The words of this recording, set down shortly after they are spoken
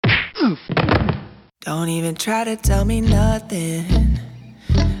Don't even try to tell me nothing.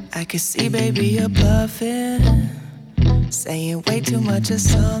 I can see, baby, you're bluffing. Saying way too much of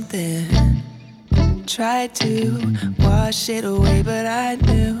something. Tried to wash it away, but I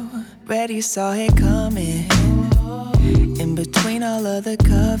knew. Already saw it coming. In between all of the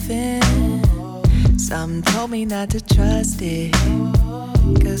cuffing, something told me not to trust it.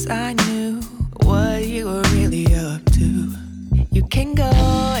 Cause I knew what you were really up to. You can go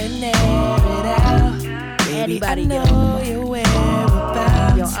and air it out. Baby, Anybody I get on know your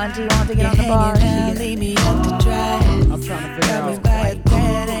whereabouts. Your auntie wants to get on the bar. Leave me up to dry. I'm trying to figure out. By a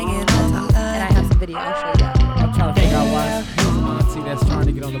thread hanging on the line. And I have some video. I'll show you that. I'm trying to figure out why his auntie that's trying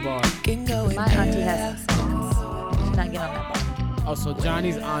to get on the bar. Can go and My auntie has some sense. She's not getting on that bar. Oh, so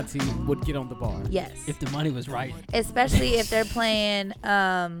Johnny's auntie would get on the bar. Yes. If the money was right. Especially if they're playing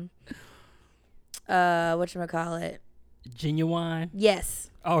whatchamacallit. Genuine. Yes.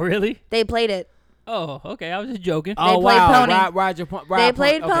 Oh, really? They played it. Oh, okay. I was just joking. Oh, They played wow. Pony. Ride They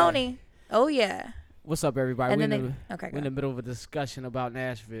played okay. Pony. Oh yeah. What's up, everybody? And We're then in the middle of a discussion about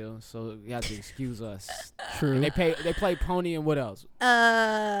Nashville, so you have to excuse us. True. And they played Pony and what else?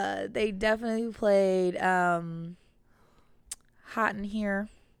 They definitely played Hot in Here.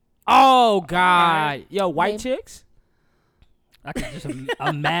 Oh God, yo, white chicks. I can just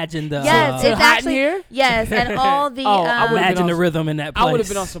imagine the. Yes, it's Hot in actually Here? Yes, and all the Oh, I would've been imagine on the some- rhythm in that place. I would have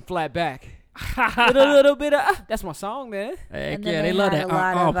been on some flat back. With a little bit of that's my song, man. Heck And then yeah, they they love had that a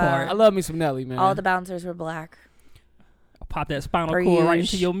lot of, part. I love me some Nelly, man. all the bouncers were black. Pop that spinal Per cord right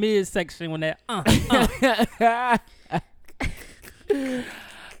use. into your midsection when that.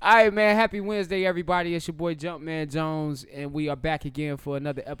 All right, man. Happy Wednesday, everybody. It's your boy Jumpman Jones, and we are back again for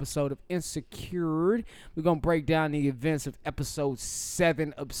another episode of Insecured. We're going to break down the events of episode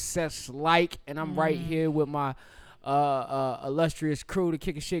 7, Obsessed Like, and I'm right here with my illustrious crew, the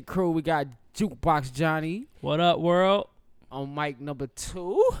Kickin' Shit crew. We got Jukebox Johnny What up, world? on mic number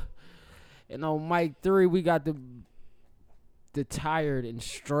 2, and on mic 3, we got the tired and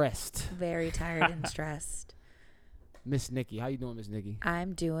stressed Very tired and stressed. Miss Nikki. How you doing, Miss Nikki?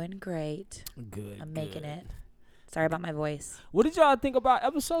 I'm doing great. Good. I'm making it. Sorry about my voice. What did y'all think about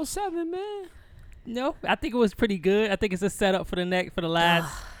episode 7, man? No, I think it was pretty good. I think it's a setup for the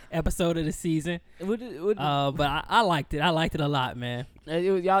last episode of the season. But I liked it. I liked it a lot, man.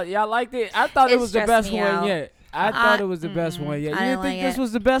 Y'all liked it? I thought it was the stressed best me one out. yet. I thought it was the best one yet. You I didn't didn't think like this it.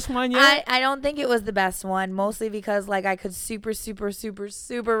 was the best one yet? I don't think it was the best one, mostly because like I could super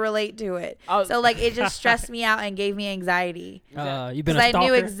relate to it. Oh. So like it just stressed me out and gave me anxiety. You been a Because I stalker?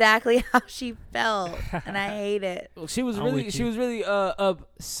 knew exactly how she felt, and I hate it. Well, she was I'm really with she you. was really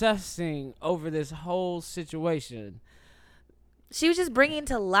obsessing over this whole situation. She was just bringing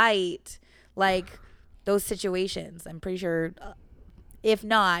to light like those situations. I'm pretty sure, if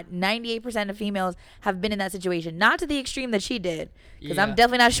not, 98% of females have been in that situation. Not to the extreme that she did, because I'm Yeah.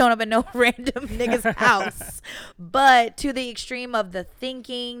 definitely not showing up at no random nigga's house. But to the extreme of the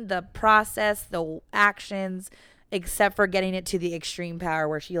thinking, the process, the actions, except for getting it to the extreme power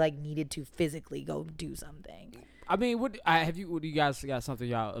where she like needed to physically go do something. I mean, what do you guys got something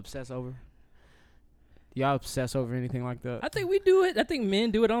y'all obsess over? Y'all obsess over anything like that? I think we do it. I think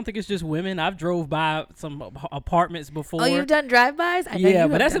men do it. I don't think it's just women. I've drove by some apartments before. Oh, you've done drive-bys? I know you Yeah,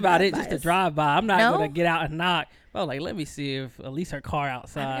 have but that's done about it. Just a drive-bys. drive-by. I'm not No? going to get out and knock. Well, like, let me see if at least her car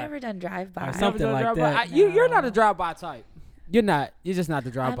outside. I've never done drive-by. Or something Never done like drive-by? that. You're not a drive-by type. You're not. You're just not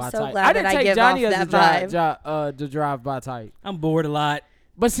the drive-by so type. glad I didn't that I take give Johnny off as the drive-by type. I'm bored a lot.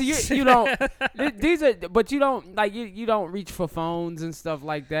 But see, you don't. These are. But you don't like you don't reach for phones and stuff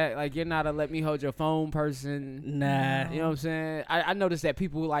like that. Like you're not a let me hold your phone person. Nah. You know what I'm saying? I noticed that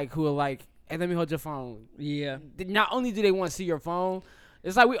people like who are like, hey, let me hold your phone. Yeah. Not only do they want to see your phone,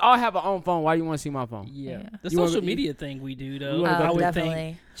 it's like we all have our own phone. Why do you want to see my phone? Yeah. Yeah. The You wanna social go- media thing we do, though. You wanna go I through- would Definitely.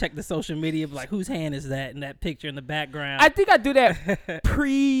 think, check the social media, like, whose hand is that in that picture in the background? I think I do that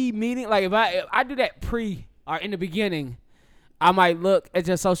pre-meeting. Like if I do that pre or in the beginning, I might look at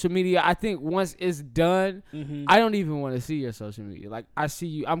your social media. I think once it's done, Mhm. I don't even want to see your social media. Like I see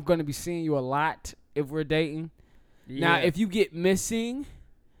you, I'm gonna be seeing you a lot if we're dating. Now, Yeah. if you get missing,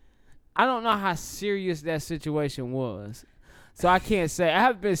 I don't know how serious that situation was, so I can't say. I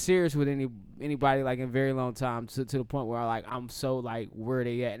haven't been serious with anybody like in a very long time to the point where like I'm so like where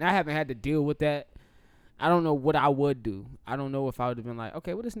they at, and I haven't had to deal with that. I don't know what I would do. I don't know if I would have been like,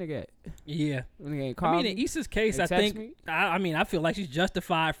 okay, where this nigga at? Yeah. Nigga ain't I called mean, me? in Issa's case, They I text think, me? I mean, I feel like she's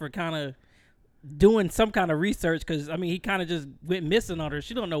justified for kind of doing some kind of research because, I mean, he kind of just went missing on her.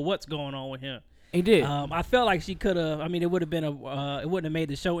 She don't know what's going on with him. He did. I felt like she could have, I mean, it would have been it wouldn't have made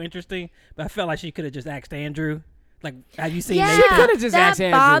the show interesting, but I felt like she could have just asked Andrew Like, have you seen Yeah, Nathan? She coulda just that asked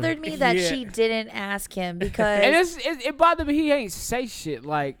Andrew. bothered me that Yeah. she didn't ask him because And it bothered me. He ain't say shit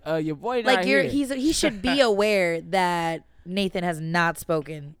like your boy. like not you're here. he should be aware that Nathan has not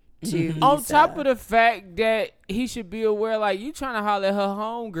spoken to On Issa. top of the fact that he should be aware, like you trying to holler at her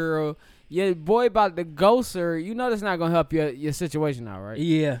homegirl, your boy about to ghost her. You know that's not gonna help your situation out, right?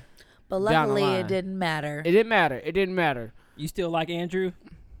 Yeah. But down the luckily line. it didn't matter. It didn't matter. It didn't matter. You still like Andrew?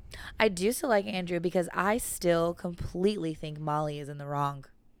 I do still like Andrew because I still completely think Molly is in the wrong.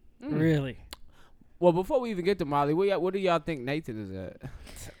 Really? Well, before we even get to Molly, what do y'all think Nathan is at?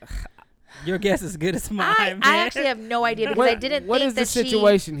 Your guess is as good as mine, I man. actually have no idea because I didn't What think is the that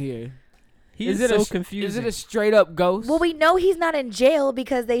situation here? He's is it so a, confusing. Is it a straight up ghost? Well, we know he's not in jail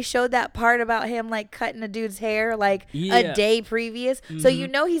because they showed that part about him like cutting a dude's hair like Yeah. a day previous. So you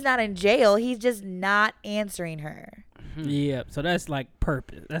know he's not in jail. He's just not answering her. Yeah, so that's like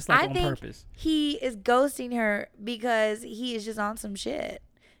purpose. That's like I on think purpose. he is ghosting her because he is just on some shit.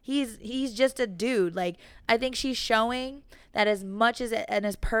 He's just a dude. Like, I think she's showing that as much as and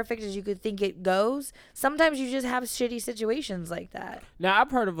as perfect as you could think it goes, sometimes you just have shitty situations like that. Now,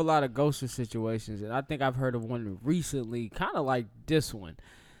 I've heard of a lot of ghosting situations, and I think I've heard of one recently, kind of like this one.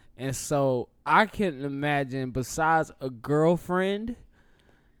 And so I can imagine, besides a girlfriend,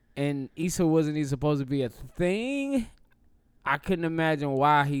 and Issa wasn't even supposed to be a thing, I couldn't imagine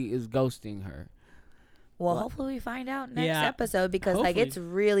why he is ghosting her. Well, hopefully we find out next Yeah, episode because like hopefully. it's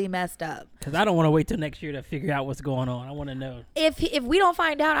really messed up. Because I don't want to wait till next year to figure out what's going on. I want to know. If we don't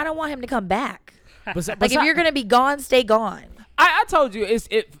find out, I don't want him to come back. But Like if you're gonna be gone, stay gone. I told you it's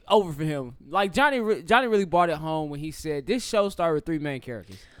over for him. Like Johnny really brought it home when he said this show started with 3 main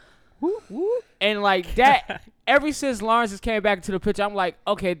characters. And like that, ever since Lawrence has came back to the picture, I'm like,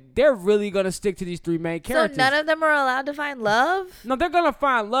 okay, they're really gonna stick to these 3 main characters. So none of them are allowed to find love. No, they're gonna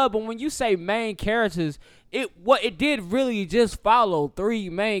find love, but when you say main characters, it did really just follow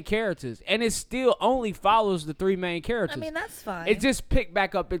 3 main characters, and it still only follows the 3 main characters. I mean, that's fine. It just picked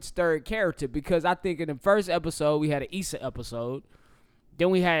back up its 3rd character because I think in the first episode we had an Issa episode,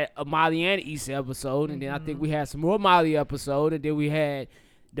 then we had a Molly and Issa episode, and then I think we had some more Molly episode, and then we had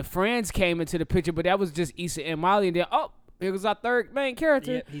the friends came into the picture, but that was just Issa and Molly, and then here was our 3rd main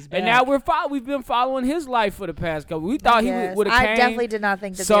character. Yep, he's and back. now we've been following his life for the past couple. We thought he Yes. would have I came. definitely did not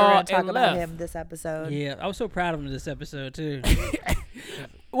think that they were saw, going to talk and about left. him this episode. Yeah, I was so proud of him this episode, too.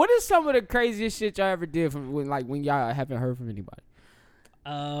 What is some of the craziest shit y'all ever did from when y'all haven't heard from anybody?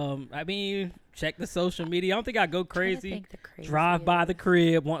 I mean, check the social media. I don't think I go Trying to crazy. think the craziest. Drive by the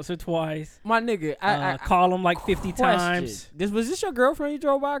crib once or twice. My nigga, I Call him like 50 times. Was this your girlfriend you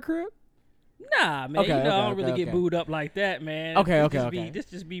drove by a crib? Nah, man. Okay, I okay, don't really okay, get okay. booed up like that, man. Okay, Let's okay, just okay. Let's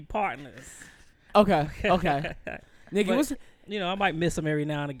just be partners. Okay, nigga, But, what's I might miss them every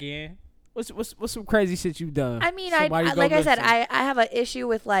now and again. what's some crazy shit you done? I mean, Somebody go like I said, missing. I have an issue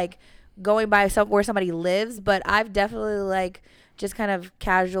with like going by where somebody lives, but I've definitely like just kind of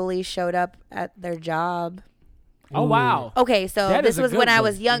casually showed up at their job. Oh wow. Okay, so That this is a was good when I one.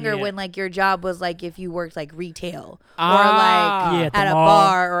 was younger, Yeah. when like your job was like if you worked like retail or Ah. like Yeah, at the at a mall.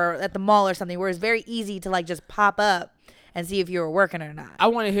 bar or at the mall or something, where it's very easy to like just pop up and see if you were working or not. I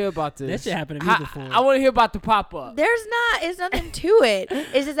want to hear about this. That shit happened to me before. I want to hear about the pop up. It's nothing to it.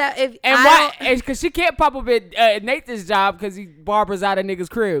 It's just that if And I why? don't- Because she can't pop up at Nathan's job because he barbers out a nigga's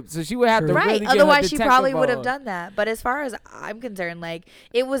crib, so she would have to True. really right, get her otherwise she detective probably would have on. done that. But as far as I'm concerned, like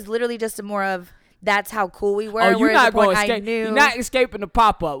it was literally just a more of that's how cool we were. Oh, you're whereas not the point going to I escape. knew, You're not escaping the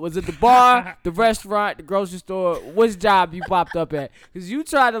pop up. Was it the bar, the restaurant, the grocery store? Which job you popped up at? Because you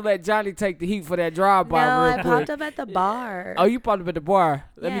tried to let Johnny take the heat for that drive by no, real I quick. popped up at the bar. Oh, you popped up at the bar.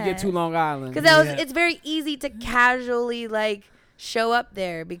 Let me get Yes. to Long Island. Because Yeah. it's very easy to casually like show up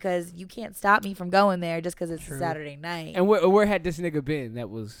there because you can't stop me from going there just because it's True. a Saturday night. And where had this nigga been? That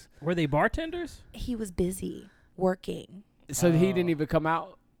was Were they bartenders? He was busy working. so he Oh. didn't even come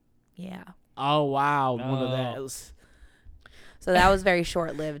out. Yeah. Oh wow, one of Oh. those. So that was very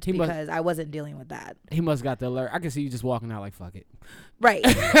short lived He must- because I wasn't dealing with that. He must got the alert. I can see you just walking out like fuck it. Right.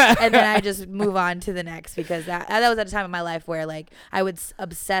 And then I just move on to the next because that was at a time in my life where like I would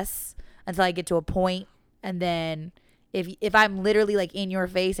obsess until I get to a point, and then if I'm literally like in your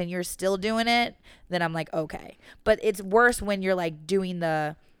face and you're still doing it, then I'm like okay. But it's worse when you're like doing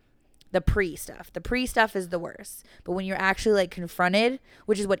the pre stuff. The pre stuff is the worst. But when you're actually like confronted,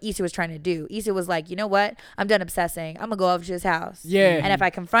 which is what Issa was trying to do. Issa was like, you know what? I'm done obsessing. I'm gonna go over to his house. Yeah. And if I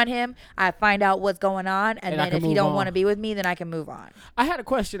confront him, I find out what's going on, and And I then can if he move don't on. want to be with me, then I can move on. I had a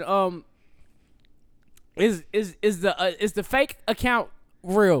question. Is the fake account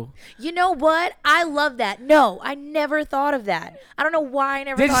real. You know what? I love that. No, I never thought of that. I don't know why I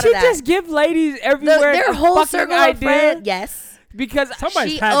never Did thought she of that. just give ladies everywhere Their the whole fucking circle idea? of friends. Yes. Because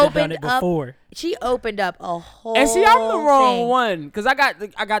Somebody's She had to done opened it up- before. She opened up a whole and see, I'm the wrong thing. one because I got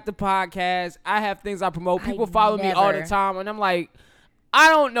the podcast. I have things I promote. People I follow me all the never- time, and I'm like, I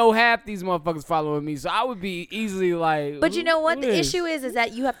don't know half these motherfuckers following me, so I would be easily like. But you know what? who The is? issue is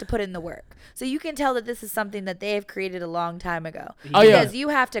that you have to put in the work. So you can tell that this is something that they have created a long time ago. Oh, yeah. Because you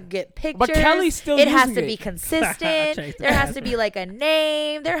have to get pictures. But Kelly's still It has using to be it. consistent. Changed the There has to be like a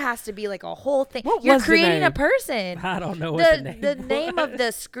name. There has to be like a whole thing. What You're was the creating a name? person. I don't know what The name of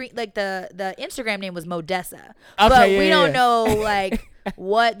the screen, like the Instagram name was Modessa. Okay, But yeah, we yeah. don't know like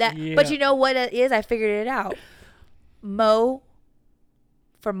what that. Yeah. But you know what it is? I figured it out. Mo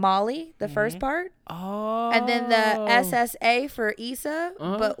for Molly, the first part. Oh. And then the SSA for Issa.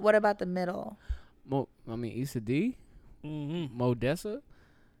 Uh-huh. But what about the middle? Issa D, Modessa.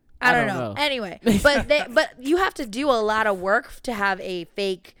 I don't know. Anyway, but you have to do a lot of work to have a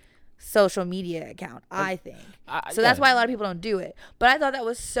fake social media account, I think. So that's yeah. why a lot of people don't do it. But I thought that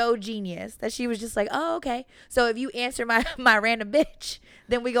was so genius that she was just like, oh, okay. So if you answer my random bitch,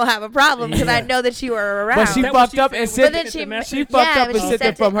 then we gonna have a problem because I know that you are around. But she That what fucked she up said and was- sent But then it. she She fucked up but and she sent it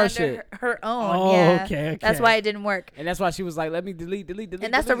sent from her under shit. her own. Oh, yeah. okay. That's why it didn't work. And that's why she was like, let me delete.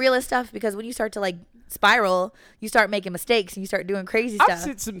 And that's the realest stuff because when you start to like spiral, you start making mistakes and you start doing crazy I've stuff.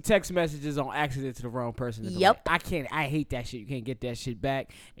 sent some text messages on accident to the wrong person. and I'm Yep. like, I hate that shit. You can't get that shit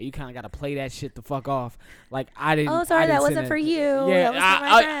back. And you kind of got to play that shit the fuck off. Like, I didn't. Oh, sorry, I didn't that send wasn't for you. Yeah, That was for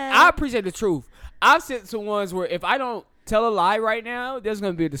my friend. I appreciate the truth. I've sent some ones where if I don't tell a lie right now, there's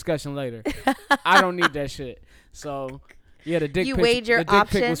going to be a discussion later. I don't need that shit. So, yeah, the dick You pic, weighed your the dick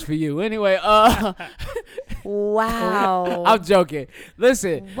pic was option? for you. Anyway, Wow. I'm joking.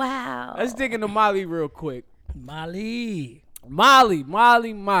 Listen, Wow. let's dig into Molly real quick. Molly. Molly.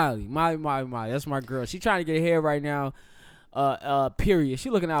 That's my girl. She trying to get ahead right now. Period. She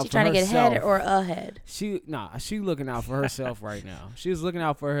looking out She for trying to get herself. head or a head? She looking out for herself right now. She's looking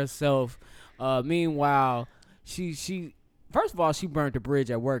out for herself. Meanwhile, she first of all, she burnt the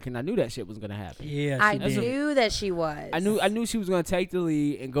bridge at work, and I knew that shit was gonna happen. Yeah, I she did. knew that she was. I knew she was gonna take the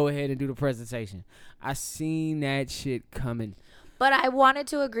lead and go ahead and do the presentation. I seen that shit coming. But I wanted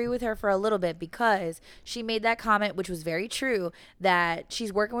to agree with her for a little bit because she made that comment, which was very true, that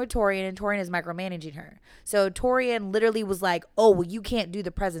she's working with Torian and Torian is micromanaging her. So Torian literally was like, oh, well, you can't do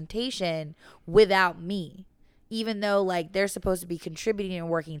the presentation without me, even though like they're supposed to be contributing and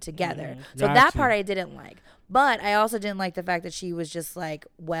working together. So that Gotcha. part I didn't like. But I also didn't like the fact that she was just like,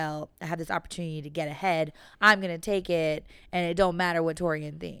 well, I have this opportunity to get ahead. I'm going to take it, and it don't matter what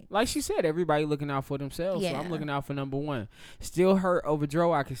Torian thinks. Like she said, everybody looking out for themselves. So Yeah. I'm looking out for number one. Still hurt over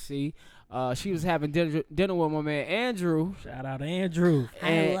Dro, I can see. She was having dinner with my man Andrew. Shout out to Andrew. I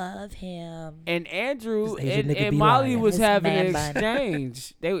And- love him. And Andrew This Asian and, nigga and be Molly lying. was His having an man bun.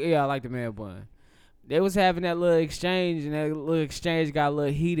 exchange. I like the man bun. They was having that little exchange, and that little exchange got a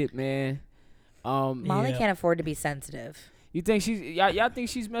little heated, man. Molly Yeah. can't afford to be sensitive. You think y'all think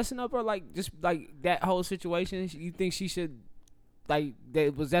she's messing up, or like just like that whole situation? You think she should like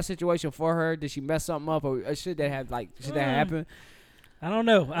was that situation for her? Did she mess something up, or should that happen? I don't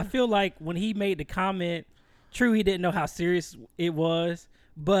know. I feel like when he made the comment, true, he didn't know how serious it was,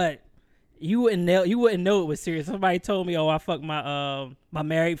 but you wouldn't know it was serious. Somebody told me, "Oh, I fucked my my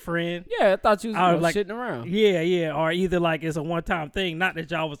married friend." Yeah, I thought you was I was like- shitting around. Yeah, or either like it's a one-time thing, not that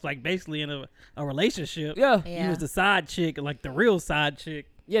y'all was like basically in a relationship. Yeah. Yeah. You was the side chick, like the real side chick.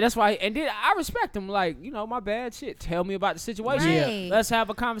 Yeah, that's why. And then I respect him. Like, my bad shit. Tell me about the situation. Right. Let's have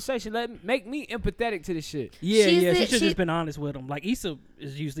a conversation. Make me empathetic to this shit. Yeah, She's yeah. the- She should she- just been honest with him. Like Issa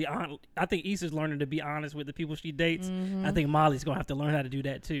is usually on. I think Issa's learning to be honest with the people she dates. Mm-hmm. I think Molly's gonna have to learn how to do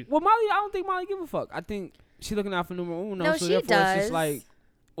that too. Well, Molly, I don't think Molly give a fuck. I think she looking out for numero uno. No, so she therefore it's just does. like,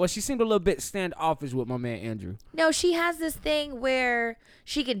 well, she seemed a little bit standoffish with my man Andrew. No, she has this thing where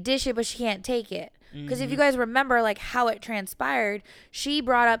she can dish it, but she can't take it. Because if Mm-hmm. you guys remember, like how it transpired, she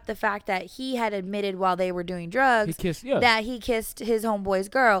brought up the fact that he had admitted while they were doing drugs He kissed- yeah. that he kissed his homeboy's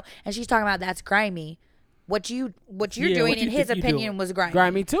girl, and she's talking about that's grimy. What you're Yeah, doing, what you in his think you opinion, doing? was grimy.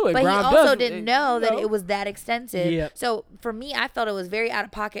 Grimy too. And But he Brown also does- didn't know that you know. it was that extensive. Yeah. So for me, I felt it was very out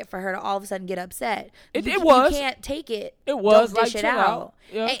of pocket for her to all of a sudden get upset. It You was. can't take it. It was, Don't dish like, it chill out.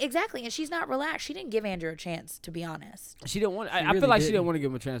 Yeah. Exactly. And she's not relaxed. She didn't give Andrew a chance, to be honest. She didn't want. I really feel like she didn't. didn't want to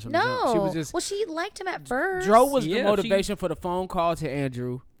give him a chance from the No. jump. She was just. Well, she liked him at first. Dro was Yeah, the she- motivation for the phone call to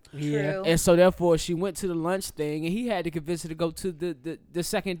Andrew. Yeah. True. And so therefore she went to the lunch thing, and he had to convince her to go to the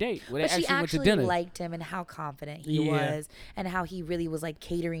second date where But they she actually went to actually dinner. liked him and how confident he Yeah. was, and how he really was like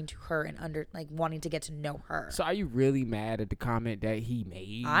catering to her and wanting to get to know her. So are you really mad at the comment that he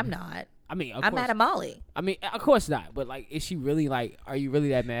made? I'm not. I mean, of I'm course, mad at Molly. I mean, of course not. But like, is she really like? Are you really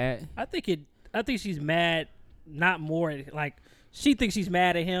that mad? I think she's mad, not more like she thinks she's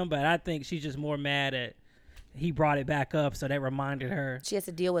mad at him, but I think she's just more mad at he brought it back up, so that reminded her. She has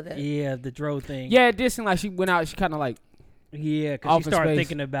to deal with it. Yeah, the Dro thing. Yeah, it did seem like she went out. She kind of like, Yeah, because Office she started Space.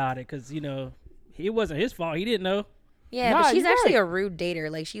 thinking about it, because it wasn't his fault. He didn't know. Yeah, Nah, but she's you're actually right. a rude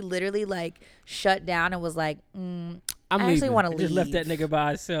dater. Like she literally like shut down and was like, I'm I actually leaving. want to And leave. just left that nigga by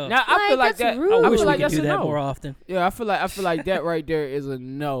himself. Now I feel like that's that. rude. I I wish feel we like could that's do a that no. more often. Yeah, I feel like that right there is a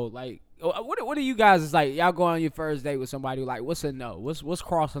no. Like, what are you guys? Is like y'all go on your first date with somebody. Like, what's a no? What's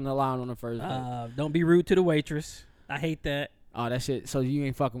crossing the line on the first date? Don't be rude to the waitress. I hate that. Oh, that shit. So you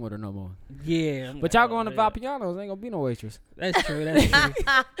ain't fucking with her no more. Yeah. But y'all going to Vapiano's, ain't gonna be no waitress. That's true. That's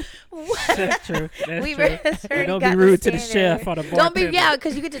true. That's true. That's We true. already And don't got be the rude to the standard. chef or the Don't bartender. be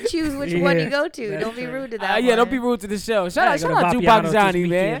because you get to choose which one Yeah, you go to. that's Don't be true. rude to that. Yeah, don't be one. rude to the show. I Shout out gotta to go Tupac Vapiano's Johnny, this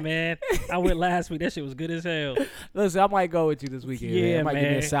man. weekend, man. I went last week. That shit was good as hell. Listen, I might go with you this weekend. Yeah, man. I might give me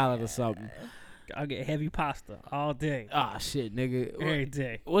a man. salad or something. I'll get heavy pasta all day, Ah, shit, nigga. every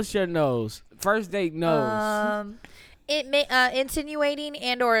day. What's your nose? First date nose. It may insinuating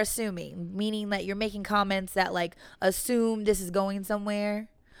and or assuming, meaning that you're making comments that like assume this is going somewhere.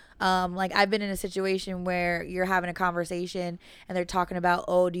 Like I've been in a situation where you're having a conversation and they're talking about,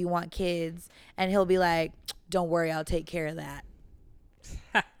 oh, do you want kids? And he'll be like, don't worry, I'll take care of that.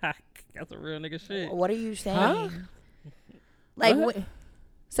 That's a real nigga shit. What are you saying? Huh? Like, What?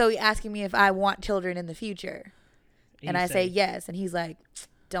 so he's asking me if I want children in the future, and He I say say, yes, and he's like,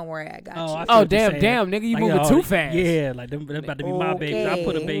 don't worry, I got Oh, I you. feel Oh, what you're damn, saying. nigga, you Like, moving oh, too fast. Yeah, like them about to be my babies. I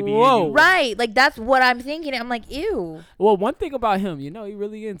put a Okay. baby Whoa. in you. Right, like that's what I'm thinking. I'm like, ew. Well, one thing about him, he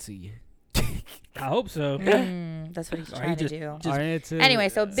really into you. I hope so. That's what he's Or he trying to just- do. just- Or into Anyway,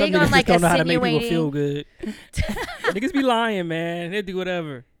 so Some big niggas on like just don't know how to make people feel insinuating. good. Niggas be lying, man. They do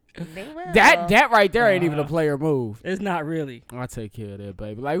whatever. They will. that right there ain't even a Uh-huh. player move. It's not really. I'll take care of that,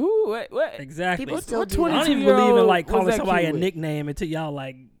 baby. Like, ooh, what? Exactly. People What- still what do that. I don't even 22-year-old believe in like was calling that somebody a cute with? nickname until y'all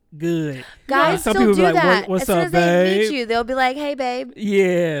like good. Guys Some still people do be like, that. What's as soon up, as they meet babe? you, they'll be like, "Hey, babe,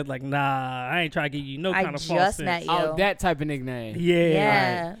 Yeah, like nah, I ain't trying to give you no I kind of false just sense. met you." Oh, that type of nickname. Yeah.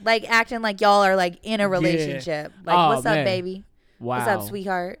 Yeah, like acting like y'all are like in a relationship. Like, Oh, what's man. up, baby? Wow. What's up,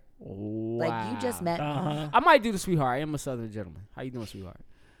 sweetheart? Wow. Like you just met me. Uh-huh. I might do the sweetheart. I am a Southern gentleman. How you doing, sweetheart?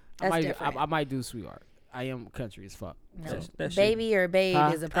 That's I might, different. I might do sweetheart. I am country as fuck. No, That shit- baby or babe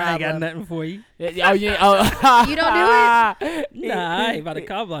Huh? is a I ain't problem. got nothing for you. Oh yeah. Oh. You don't do it. Nah, I ain't about to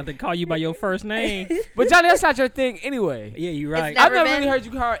call. I'm to call you by your first name. But Johnny, that's not your thing anyway. Yeah, you right. not- I've never Never really been- heard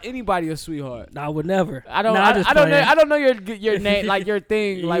you call anybody a sweetheart. I would never. I don't. Nah, I, just I don't know. playing. I don't know your name, like your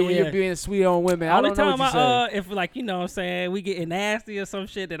thing, like when Yeah. you're being sweet on women. I Only don't know time what you say. if like you know what I'm saying, we getting nasty or some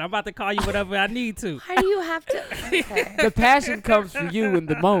shit, then I'm about to call you whatever I need to. Why do you have to? Okay. The passion comes from you in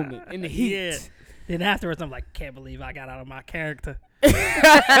the moment, in the heat. Yeah. Then afterwards, I'm like, can't believe I got out of my character.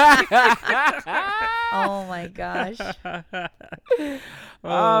 Oh my gosh.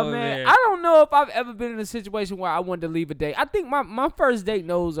 Oh man, I don't know if I've ever been in a situation where I wanted to leave a date. I think my first date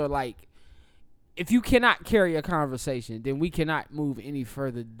no's are like, if you cannot carry a conversation, then we cannot move any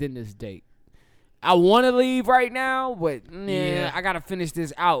further than this date. I want to leave right now, but Yeah. I gotta finish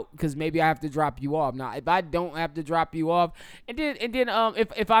this out because maybe I have to drop you off. Now, if I don't have to drop you off, and then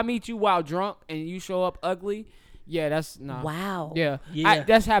if I meet you while drunk and you show up ugly, yeah, that's nah. Wow. Yeah, Yeah.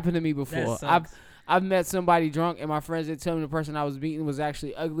 that's happened to me before. sucks. I've met somebody drunk, and my friends did tell me the person I was meeting was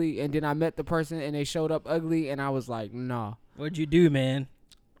actually ugly, and then I met the person and they showed up ugly, and I was like, nah. What'd you do, man?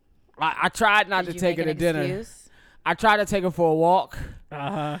 I tried not Did to you take her make to an dinner. excuse? I tried to take her for a walk,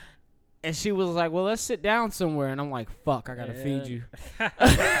 Uh-huh. and she was like, well, let's sit down somewhere, and I'm like, fuck, I gotta Yeah. feed you. I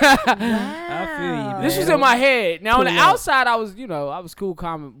feel you, man. This was in my head. Now on the Pull up. outside, I was cool,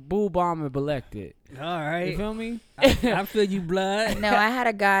 calm, bull bomb, and belected. All You right. feel me? I feel you, blood. No, I had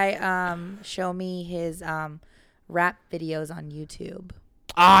a guy show me his rap videos on YouTube.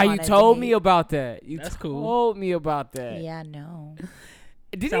 Ah, you wanted to told me meet. about that. You That's cool. told me about that. Yeah, no,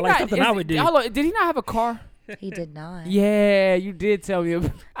 Did he Sound like not? something I would do. Hold on, did he not have a car? he did not. Yeah, you did tell me.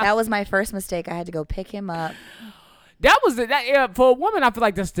 That was my first mistake. I had to go pick him up. That was for a woman. I feel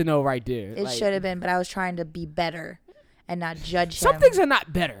like that's the no right there. It Like, should have been, but I was trying to be better and not judge Some him. things are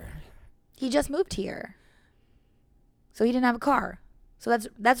not better. He just moved here, so he didn't have a car. So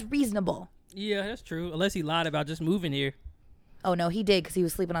that's reasonable. Yeah, that's true. Unless he lied about just moving here. Oh no, he did because he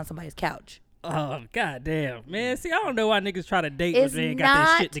was sleeping on somebody's couch. Oh, goddamn, man. See, I don't know why niggas try to date It's when they ain't got their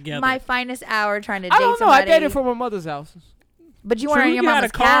not shit together. my finest hour trying to date I don't know. I somebody. dated from my mother's house. But you True, weren't on your you had mama's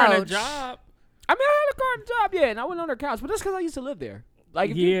a car and a couch. job. I mean, I had a car and a job, yeah, and I went on her couch, but that's because I used to live there.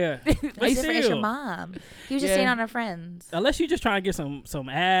 Like, if you- Yeah. It's But different. It's your still, mom. He was just Yeah. staying on her friends. unless you just trying to get some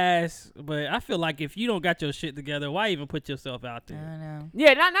ass, but I feel like if you don't got your shit together, why even put yourself out I there? don't know.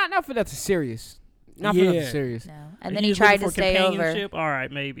 yeah, not for nothing serious. Not for nothing Yeah. serious. No. If And then you he just looking tried to for stay over. companionship, all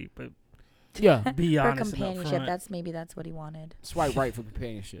right, maybe, but Yeah, be For honest and companionship, upfront. that's what he wanted. swipe right for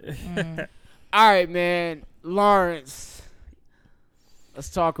companionship. Mm. All right, man, Lawrence. Let's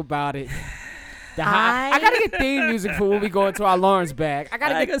talk about it. I gotta get theme music for when we go into our Lawrence bag. I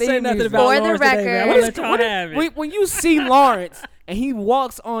gotta I ain't get gonna say theme nothing music. about For the Lawrence today, man. record- I'm What gonna is- let y'all have it. When you see Lawrence and he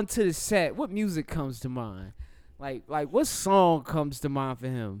walks onto the set, what music comes to mind? Like what song comes to mind for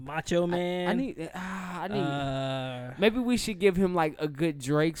him? Macho Man. I need. uh, Maybe we should give him like a good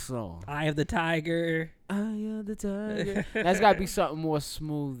Drake song. Eye of the Tiger. I am the tiger. That's gotta be something more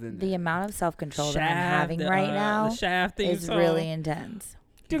smooth than The that. amount of self-control that I'm Shaft, having right the now Shaft theme is song. really intense.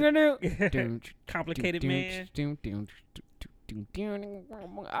 Complicated Man.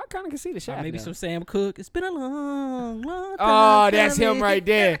 I kind of can see the Or shot. maybe some Sam Cooke. It's been a long time. Oh, that's him coming. right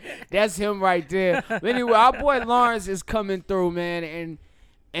there. That's him right there. But anyway, our boy Lawrence is coming through, man,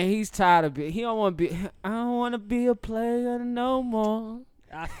 and he's tired of it. He don't want to be. I don't want to be a player no more.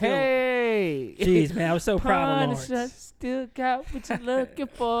 I feel Hey, Jeez, man, I was so proud of Punisher Lawrence. still got what you're looking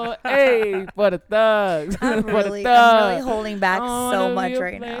for. Hey, for the thugs. I'm For really, the I'm thugs. really holding back I don't so wanna much be a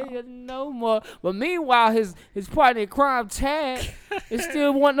right now. player no more. But meanwhile, his partner in crime, Chad, is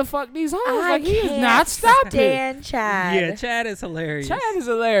still wanting to fuck these hoes. I Like he is can't not stopping. stand Chad. Yeah, Chad is hilarious. Chad is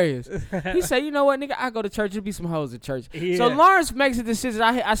hilarious. He said, "You know what, nigga? I go to church. There'll be some hoes at church." Yeah. So Lawrence makes a decision.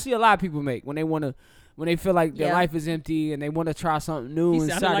 I see a lot of people make when they feel like their Yeah. life is empty and they want to try something new He and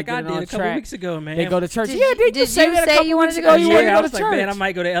sounded try like to I get it did on a couple track. weeks ago, man. They go to church. Did Yeah, you- did you did say you that a say couple you wanted weeks to ago? go You to wanted to yeah, go I to was like, man, I church.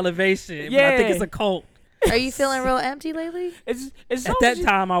 might go to Elevation, but I think Yeah. it's a cult. Are you feeling real empty lately? It's At that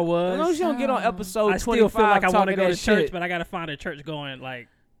time, I As long as was. you don't get on episode I 25 still feel like I want to talking go that to church, shit. but I got to find a church going,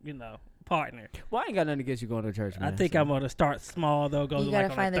 partner. Well, I ain't got nothing against you going to church, man. I think so. I'm going to start small, though, go You like gotta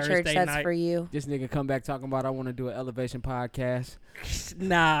on find a the Thursday church that's night. for you. This nigga come back talking about I want to do an elevation podcast.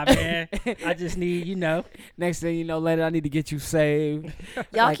 Nah, man. I just need, Next thing you know, later I need to get you saved.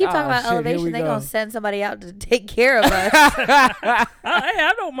 Y'all Like, keep talking oh, about shit, here elevation. we They go. gonna send somebody out to take care of us.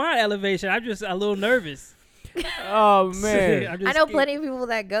 I don't mind Elevation. I'm just a little nervous. Oh man. I'm I just know scared. plenty of people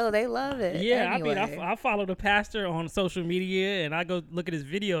that go. They love it. Yeah, anyway. I mean, I follow the pastor on social media and I go look at his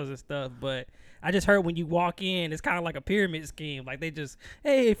videos and stuff. But I just heard when you walk in, it's kind of like a pyramid scheme. Like they just,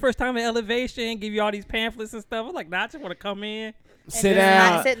 hey, first time at Elevation, give you all these pamphlets and stuff. I'm like, nah, I just want to come in. Sit just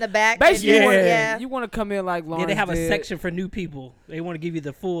down. sit in the back. Basically, and you, wanna, yeah. you want to come in like Lawrence Yeah, they have a did. section for new people. They want to give you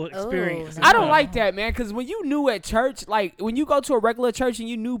the full experience. nice. I don't like that, man, because when you new at church, like when you go to a regular church and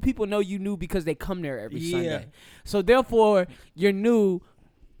you new, people know you new because they come there every Yeah. Sunday. So therefore, you're new.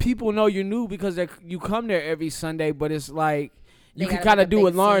 People know you're new because you come there every Sunday, but it's like you They can gotta kind make of a do big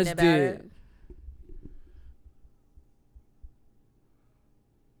what scene Lawrence about did. it.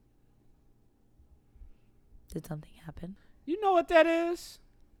 Did something happen? You know what that is?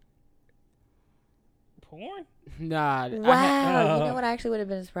 Porn? Nah. Wow. You uh, know what? I actually would have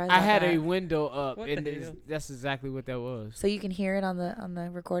been surprised. I about had that. a window up, What and the hell? that's exactly what that was. So you can hear it on the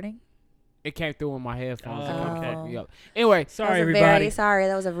recording. It came through on my headphones. It Oh, kinda okay. fucked me up. Anyway, That Sorry, was a everybody. Very sorry.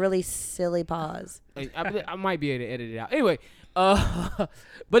 That was a really silly pause. I might be able to edit it out. Anyway,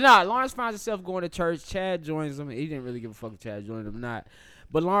 but nah, Lawrence finds himself going to church. Chad joins him. He didn't really give a fuck if Chad joined him or not.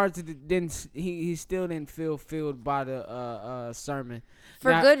 But Lawrence didn't. He still didn't feel filled by the sermon. For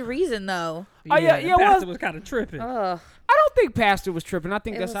Now, good reason, though. Oh, yeah, the yeah, pastor well- was kind of tripping. Ugh. I don't think Pastor was tripping. I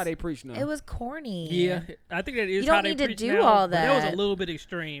think It that's how was- they preach now. It was corny. Yeah, I think that is You don't how they need to preach do now, all but that was that. a little bit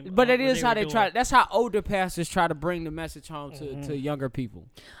extreme. But it what is how were they doing. try. That's how older pastors try to bring the message home to younger people.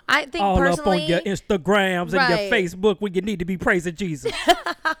 I think All personally, up on your Instagrams and your Right. Facebook when you need to be praising Jesus.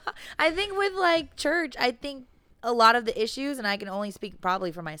 I think with like church, I think a lot of the issues, and I can only speak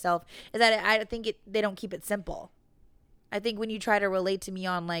probably for myself, is that I think they don't keep it simple. I think when you try to relate to me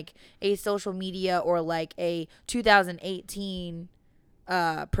on like a social media or like a 2018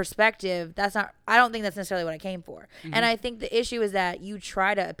 perspective, I don't think that's necessarily what I came for. And I think the issue is that you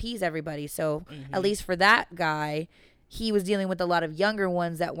try to appease everybody. So at least for that guy, he was dealing with a lot of younger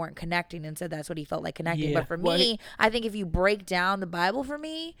ones that weren't connecting, and so that's what he felt like connecting. Yeah. But for Well, me, I think if you break down the Bible for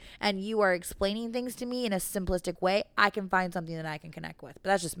me and you are explaining things to me in a simplistic way, I can find something that I can connect with. But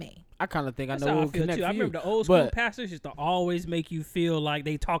that's just me. I kind of think That's I know how I what will feel connect too. for I you. remember the old school but pastors used to always make you feel like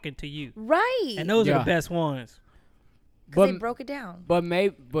they talking to you, Right. and those are Yeah. the best ones. Because they broke it down. But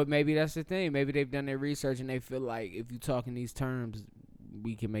maybe that's the thing. Maybe they've done their research and they feel like if you talk in these terms,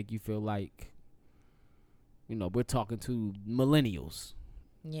 we can make you feel like, we're talking to millennials.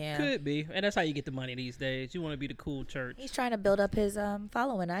 Yeah. Could be. And that's how you get the money these days. You want to be the cool church. He's trying to build up his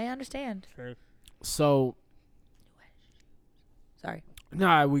following. I understand. Sure. So. Sorry.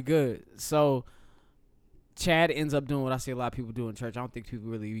 Nah, we good. So. Chad ends up doing what I see a lot of people do in church. I don't think people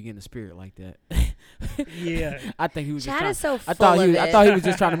really be getting the spirit like that. Yeah. I think he was Chad just trying. is so full of it. I thought he was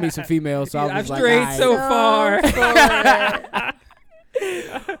just trying to meet some females. So I was I've like, strayed right. so far.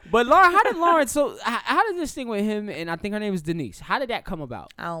 But Lauren, how did Lauren? So how did this thing with him and I think her name is Denise? How did that come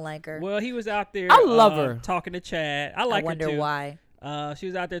about? I don't like her. Well, he was out there. I love her. Talking to Chad. I I like wonder her too. why. She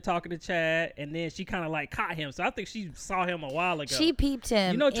was out there talking to Chad, and then she kind of like caught him. So I think she saw him a while ago. She peeped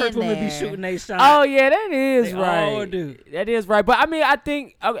him. You know, church in women be there. shooting they shot. Oh yeah, that is They right. all do. That is right. But I mean, I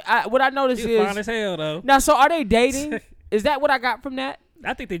think what I noticed She was fine is as hell though. now. So are they dating? Is that what I got from that?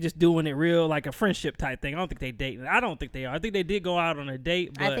 I think they're just doing it real, like a friendship type thing. I don't think they dating. I don't think they are. I think they did go out on a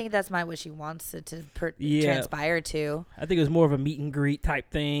date, but I think that's what she wants it to Yeah. transpire to. I think it was more of a meet and greet type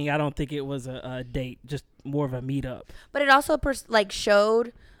thing. I don't think it was a date, just more of a meetup. But it also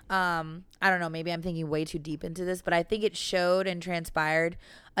showed. I don't know. Maybe I'm thinking way too deep into this, but I think it showed and transpired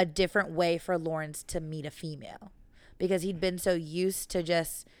a different way for Lawrence to meet a female, because he'd been so used to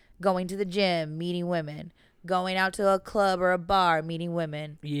just going to the gym, meeting women, going out to a club or a bar, meeting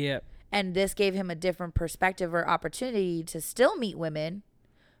women. Yeah. And this gave him a different perspective or opportunity to still meet women,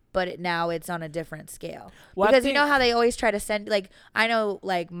 but now it's on a different scale. Well, I because you think- know how they always try to send, like, I know,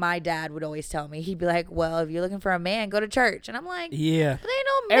 like, my dad would always tell me, he'd be like, well, if you're looking for a man, go to church. And I'm like, Yeah. but they ain't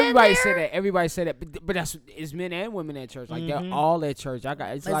no men Everybody there. said that. Everybody said that. But it's men and women at church. Like they're all at church. It's But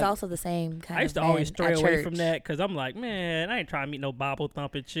like it's also the same kind I used of to always men stray at away church. from that because I'm like, man, I ain't trying to meet no Bible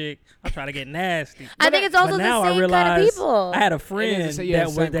thumping chick. I'm trying to get nasty. I think it's also But the now same I realize kind of people. I had a It friend is, yeah,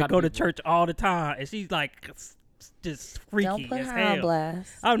 that same that kind go of to people. church all the time, and she's like just freaky Don't put as her hell. on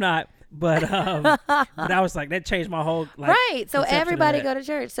blast. I'm not, but I was like, that changed my whole Right. So conception of everybody that. go to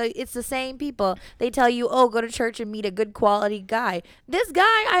church. So it's the same people. They tell you, oh, go to church and meet a good quality guy. This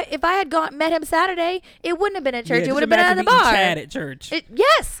guy, if I had met him Saturday, it wouldn't have been at church. Yeah, it would just have been at the imagine meeting bar. Chad at church.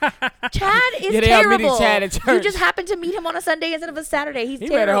 Yes. Chad is Yeah, they are meeting terrible. Chad at You church. just happened to meet him on a Sunday instead of a Saturday. He's he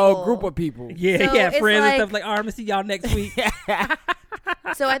terrible. met a whole group of people. Yeah, So he had it's friends like- and stuff like, all right, I'm gonna see y'all next week.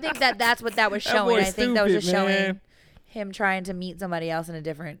 So I think that's what that was That showing. boy's I think that was just stupid, showing man. him trying to meet somebody else in a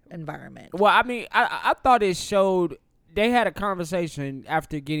different environment. Well, I mean, I thought it showed. They had a conversation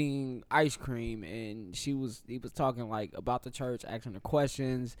after getting ice cream, and he was talking like about the church, asking her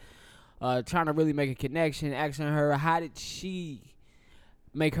questions, trying to really make a connection, asking her how did she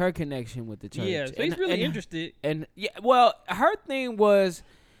make her connection with the church. Yeah, so he's really interested. And yeah, well, her thing was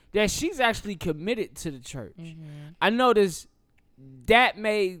that she's actually committed to the church. I noticed that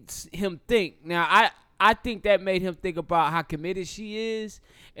made him think. Now, I think that made him think about how committed she is,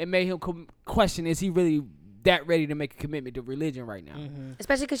 and made him question: is he really that ready to make a commitment to religion right now?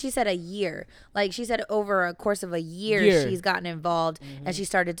 Especially because she said a year. Like, she said over a course of a year. She's gotten involved and she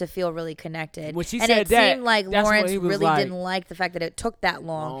started to feel really connected. When she and said it that, seemed like that's when Lawrence he was really like, didn't like the fact that it took that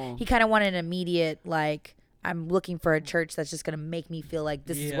long. He kind of wanted an immediate, like, I'm looking for a church that's just going to make me feel like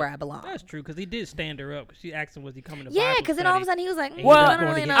this is Yeah, where I belong. That's true, because he did stand her up. 'Cause she asked him, was he coming to Yeah, Bible because then all of a study? sudden he was like, He Well, I was don't going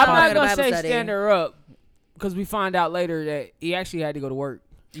really to know. get I'm how not to go to gonna Bible say study. stand her up, because we find out later that he actually had to go to work.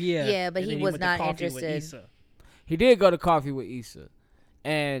 Yeah, Yeah, but and he then was went to not coffee with interested. Issa. He did go to coffee with Issa,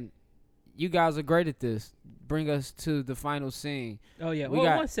 and you guys are great at this. Bring us to the final scene. Oh yeah. We Well,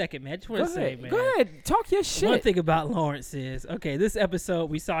 got- 1 second, man. Just Go want to say, ahead, man. go ahead, talk your One shit. thing about Lawrence is, okay, this episode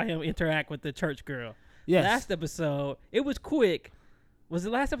we saw him interact with the church girl. Yes. Last episode, it was quick. Was the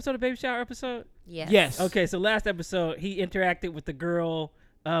last episode a baby shower episode? Yes. Okay, so last episode he interacted with the girl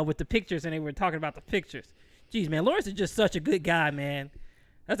with the pictures, and they were talking about the pictures. Jeez, man, Lawrence is just such a good guy, man.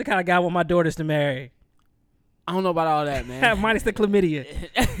 That's the kind of guy I want my daughters to marry. I don't know about all that, man. Minus the chlamydia.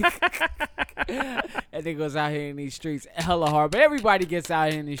 That nigga goes out here in these streets hella hard, but everybody gets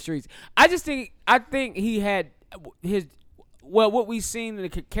out here in these streets. I think he had what we've seen in the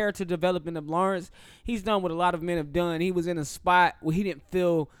character development of Lawrence. He's done what a lot of men have done. He was in a spot where he didn't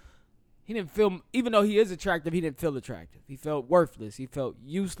feel, even though he is attractive, he didn't feel attractive. He felt worthless. He felt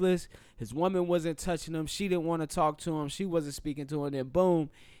useless. His woman wasn't touching him. She didn't want to talk to him. She wasn't speaking to him. Then boom,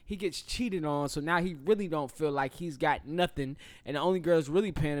 he gets cheated on. So now he really don't feel like he's got nothing. And the only girl that's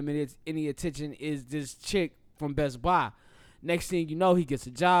really paying him any attention is this chick from Best Buy. Next thing you know, he gets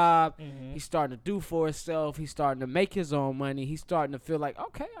a job. He's starting to do for himself. He's starting to make his own money. He's starting to feel like,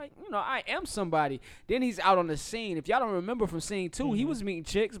 okay, I am somebody. Then he's out on the scene. If y'all don't remember from scene 2, he was meeting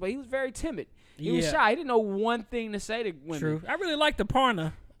chicks, but he was very timid. He was Yeah. shy. He didn't know one thing to say to women. True. I really like the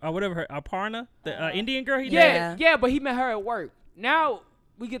Aparna or whatever her Aparna, the Indian girl. He Yeah, Yeah. yeah, but he met her at work. Now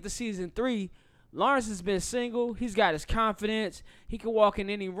we get to season 3. Lawrence has been single. He's got his confidence. He can walk in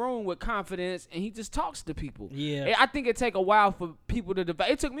any room with confidence, and he just talks to people. Yeah. And I think it take a while for people to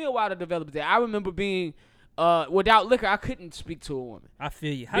develop. It took me a while to develop that. I remember being without liquor, I couldn't speak to a woman. I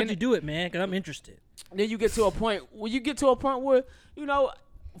feel you. How'd you do it, man? Because I'm interested. Then you get to a point where, you know,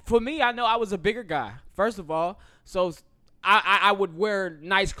 for me, I know I was a bigger guy, first of all. So I would wear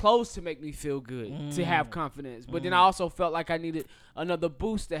nice clothes to make me feel good, to have confidence. But then I also felt like I needed another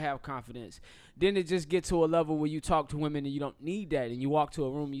boost to have confidence. Then it just get to a level where you talk to women and you don't need that. And you walk to a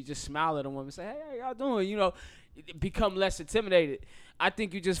room, you just smile at a woman and say, hey, how y'all doing? You know, become less intimidated. I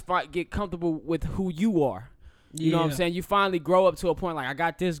think you just get comfortable with who you are. You know what I'm Yeah. saying? You finally grow up to a point like, I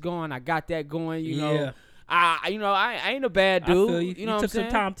got this going, I got that going, you know. Yeah. I ain't a bad dude. I feel you. You know what I'm took saying?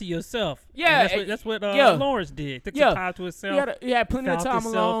 some time to yourself. Yeah, And that's what yeah. Lawrence did. Took Yeah. some time to himself. He had plenty of Found time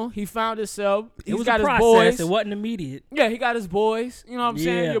himself. alone. He found himself. It He's was got a his process. boys. It wasn't immediate. Yeah, he got his boys. You know what I'm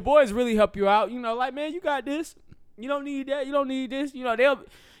saying? Yeah. Your boys really help you out. You know, like, man, you got this. You don't need that. You don't need this. You know,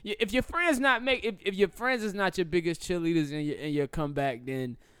 if your friends if your friends is not your biggest cheerleaders in your comeback,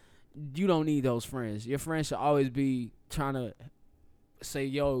 then you don't need those friends. Your friends should always be trying to say,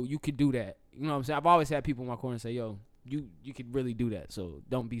 yo, you could do that. You know what I'm saying? I've always had people in my corner say, yo, you could really do that. So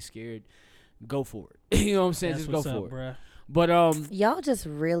don't be scared. Go for it. You know what I'm saying? That's Just what's go up, for it. bruh. But Y'all just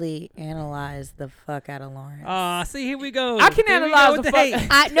really analyze the fuck out of Lawrence. See, here we go. I can Here we analyze go with the hate.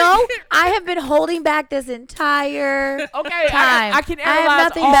 fuck- I have been holding back this entire okay, time. I can I have analyze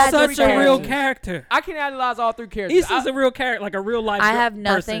nothing all bad to three Such a real characters. character. I can analyze all 3 characters. Issa's a real character, like a real life I have person.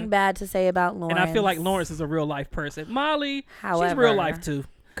 nothing bad to say about Lawrence. And I feel like Lawrence is a real life person. Molly, she's However- real life too.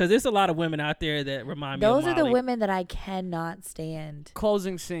 Because there's a lot of women out there that remind me Those of are the Molly. women that I cannot stand.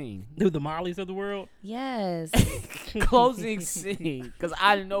 Closing scene. Who, the Mollys of the world? Yes. Closing scene. Because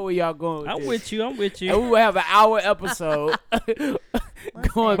I didn't know where y'all going with I'm this. with you. I'm with you. And we will have an hour episode going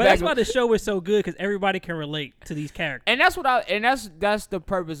But back. that's why the show is so good, because everybody can relate to these characters. And that's the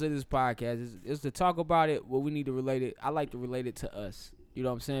purpose of this podcast is to talk about it. What we need to relate it. I like to relate it to us. You know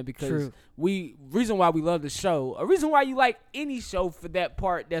what I'm saying? Because True. reason why we love the show, a reason why you like any show for that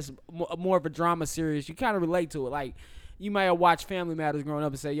part that's more of a drama series, you kind of relate to it. Like, you might have watched Family Matters growing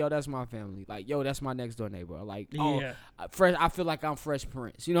up and say, yo, that's my family. Like, yo, that's my next door neighbor. Or like, Yeah. I feel like I'm Fresh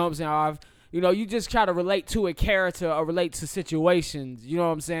Prince. You know what I'm saying? You just try to relate to a character or relate to situations. You know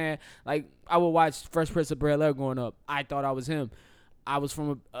what I'm saying? Like, I would watch Fresh Prince of Bel-Air growing up. I thought I was him. I was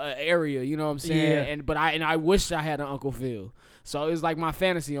from an area, you know what I'm saying? Yeah. And I wish I had an Uncle Phil. So it was like my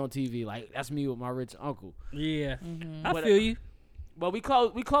fantasy on TV. Like, that's me with my rich uncle. Yeah. But, I feel you. But we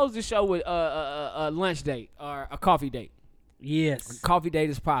closed the show with a lunch date or a coffee date. Yes. Coffee date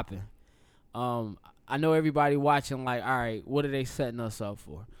is popping. I know everybody watching like, all right, what are they setting us up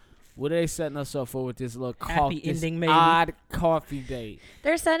for? What are they setting us up for with this little Happy ending, maybe? odd coffee date?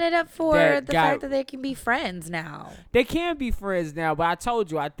 They're setting it up for That the guy- fact that they can be friends now. They can be friends now, but I told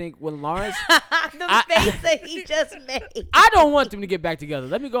you, I think when Lawrence, The face that he just made. I don't want them to get back together.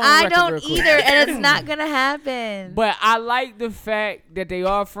 Let me go on I record don't real quick. either, and it's not gonna happen. But I like the fact that they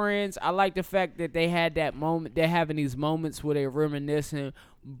are friends. I like the fact that they had that moment. They're having these moments where they're reminiscing.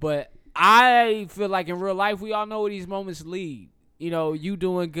 But I feel like in real life, we all know where these moments lead. You know, you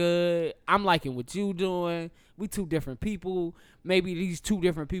doing good. I'm liking what you doing. We 2 different people. Maybe these 2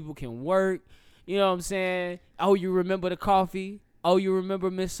 different people can work. You know what I'm saying? Oh, you remember the coffee? Oh, you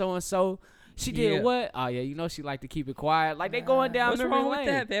remember Miss So-and-so? She did Yeah. what? Oh, yeah, you know she like to keep it quiet. Like, they going down What's memory wrong with lane.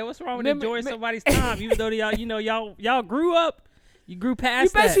 that, man? What's wrong with Remember- enjoying somebody's time, even though y'all grew up, you grew You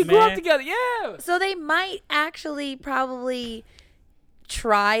past basically that, grew man. up together. Yeah. So they might actually probably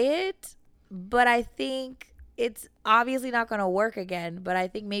try it, but I think it's obviously not going to work again. But I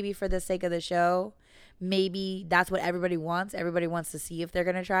think maybe for the sake of the show, maybe that's what everybody wants. Everybody wants to see if they're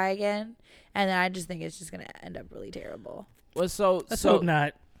going to try again. And then I just think it's just going to end up really terrible. Well, Let's hope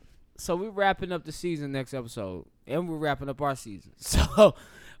not. So we're wrapping up the season next episode, and we're wrapping up our season. So,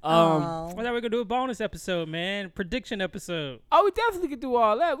 Oh. Well, then we're gonna do a bonus episode, man. Prediction episode. we definitely could do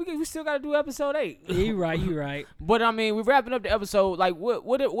all that. We still got to do episode 8. Yeah, you right. But I mean, we're wrapping up the episode. Like,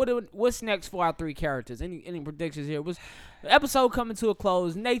 what's next for our 3 characters? Any predictions here? The episode coming to a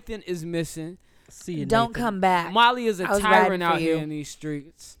close. Nathan is missing. See you. Don't Nathan. come back. Molly is a I was tyrant riding out for here you. in these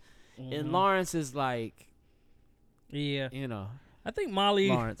streets, Mm-hmm. and Lawrence is like, Yeah, you know, I think Molly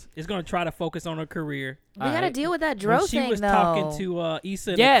Lawrence. is gonna try to focus on her career. We got to Alright. deal with that When Dro she thing, was though. talking to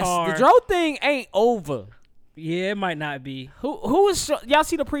Issa in Yes, the car. the Dro thing ain't over. Yeah, it might not be. Who is y'all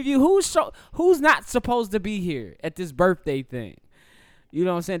see the preview? Who's not supposed to be here at this birthday thing? You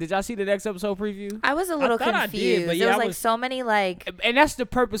know what I'm saying? Did y'all see the next episode preview? I was a little thought I confused. did, but there yeah, was I like was- so many like. And that's the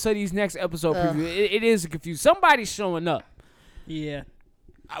purpose of these next episode preview. It is confused. Somebody's showing up. Yeah.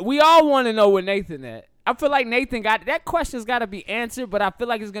 We all want to know where Nathan at. I feel like Nathan got that question's got to be answered, but I feel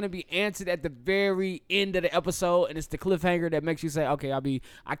like it's gonna be answered at the very end of the episode, and it's the cliffhanger that makes you say, "Okay,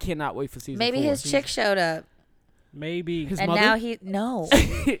 I cannot wait for season." Maybe 4. his chick showed up, Maybe. His and mother? now he no.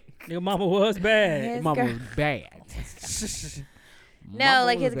 Nigga mama was bad. His Mama girl- was bad. No, Mama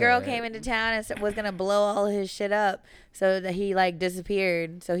like was his girl bad. came into town and was gonna blow all his shit up, so that he like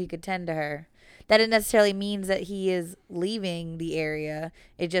disappeared so he could tend to her. That didn't necessarily means that he is leaving the area.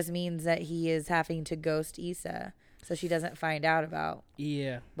 It just means that he is having to ghost Issa, so she doesn't find out about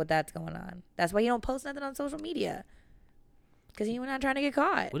Yeah. what that's going on. That's why he don't post nothing on social media, because he was not trying to get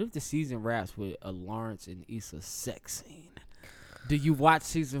caught. What if the season wraps with a Lawrence and Issa sex scene? Do you watch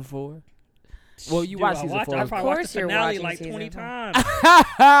season 4? Well, you Dude, watch I season watched- 4. I Of probably watched course the you're finale watching like season 20 four. times.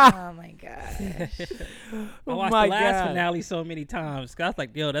 Oh my god. I watched my the last God. finale so many times. 'Cause I was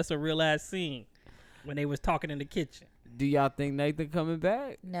like, yo, that's a real ass scene when they was talking in the kitchen. Do y'all think Nathan coming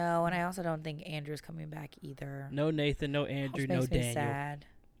back? No, and I also don't think Andrew's coming back either. No Nathan, no Andrew, Which no makes me Daniel. sad.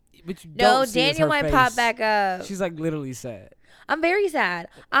 But you No, don't see is Daniel her might pop face. back up. She's like literally sad. I'm very sad.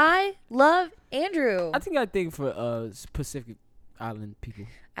 I love Andrew. I think for Pacific Island people.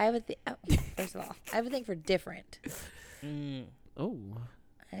 I have a thing. First of all, I have a thing for different. Mm. Oh.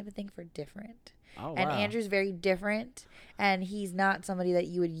 I have a thing for different. Oh, And wow. Andrew's very different, and he's not somebody that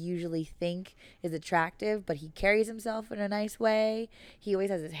you would usually think is attractive, but he carries himself in a nice way. He always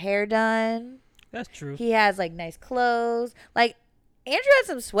has his hair done. That's true. He has like nice clothes. Like Andrew has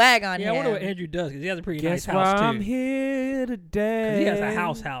some swag on Yeah, him. I wonder what Andrew does because he has a pretty Guess nice why house I'm too. here 'Cause today. he has a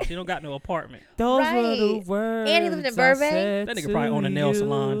house. He don't got no apartment. Those were the Right. words And he lives in I Burbank. said That nigga probably own a to nail you.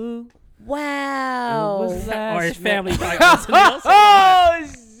 salon. Wow. It was last Or his night. family probably owns a nail salon. Oh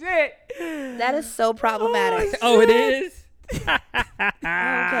shit! That is so problematic. Oh, it is.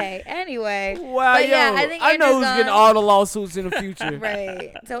 Okay. Anyway. Wow, But yo, yeah, I think know Andrew's who's getting gone. all the lawsuits in the future.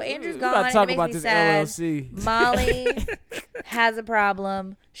 Right. So Andrew's We gone. gotta and talk it makes about me this sad. LLC. Molly has a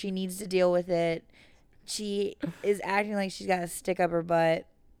problem. She needs to deal with it. She is acting like she's got to stick up her butt.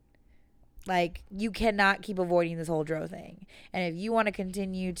 Like, you cannot keep avoiding this whole Dro thing. And if you want to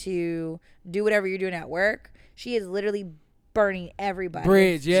continue to do whatever you're doing at work, she is literally burning everybody.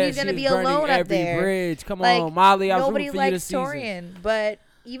 Bridge, yeah. She's gonna she's be burning alone up every there. Bridge. Come Like, on, Molly. I was nobody rooting for you likes this season. Torian, but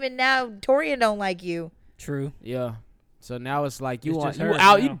even now, Torian don't like you. True. Yeah. So now it's like you It's want just you her out.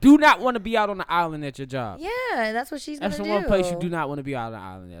 now. You do not want to be out on the island at your job. Yeah, and that's what she's gonna That's do. the one place you do not want to be out on the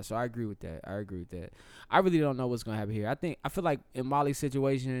island at. So I agree with that. I really don't know what's gonna happen here. I feel like in Molly's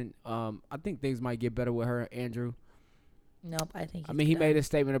situation, I think things might get better with her and Andrew. Nope, I think. I mean, he made a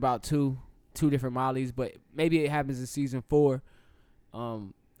statement about two different Mollys, but maybe it happens in season 4.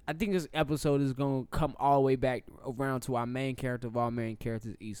 I think this episode is gonna come all the way back around to our main character of all main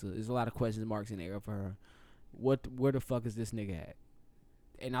characters, Issa. There's a lot of question marks in the air for her. Where the fuck is this nigga at?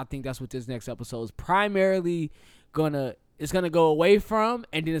 And I think that's what this next episode is primarily gonna go away from,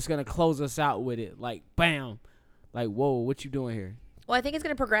 and then it's gonna close us out with it. Like, bam, like, whoa, what you doing here? Well, I think it's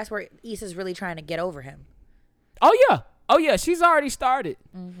gonna progress where Issa's really trying to get over him. Oh yeah, she's already started.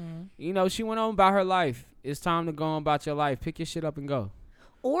 Mm-hmm. You know, she went on about her life. It's time to go on about your life. Pick your shit up and go.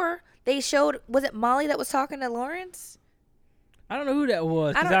 Or they showed, was it Molly that was talking to Lawrence? I don't know who that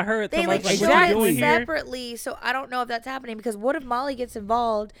was because I heard they somebody like like, showed what you it doing here? separately, so I don't know if that's happening. Because what if Molly gets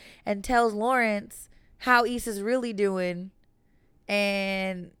involved and tells Lawrence how Issa's really doing,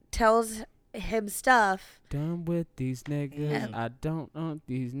 and tells him stuff? Done with these niggas. And- I don't want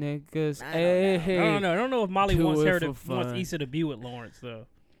these niggas. I don't know. Hey, I don't know if Molly Do wants it her for to fun. wants Issa to be with Lawrence though.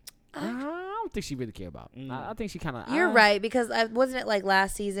 I don't think she really care about. I think she kind of. You're right, because wasn't it like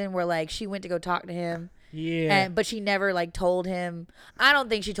last season where like she went to go talk to him, Yeah. but she never like told him. I don't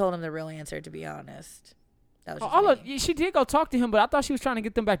think she told him the real answer, to be honest. That was just me. She did go talk to him, but I thought she was trying to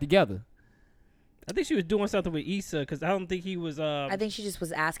get them back together. I think she was doing something with Issa because I don't think he was. I think she just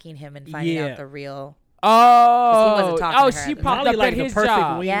was asking him and finding Yeah. out the real. Oh, wasn't talking to her she at the popped Molly up like at the his perfect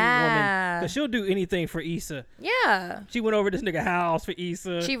job. wing Yeah. woman because she'll do anything for Issa. Yeah, She went over to this nigga house for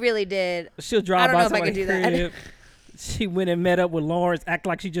Issa. she really did. She'll drive I don't by know if I somebody's could do that. crib. She went and met up with Lawrence, act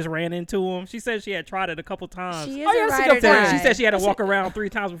like she just ran into him. She said she had tried it a couple times. She is Oh, yeah, a that's a ride good or friend. die. She said she had to walk around 3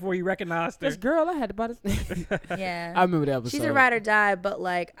 times before he recognized her. This girl, I had to buy this. Yeah, I remember that episode. she's a ride or die, but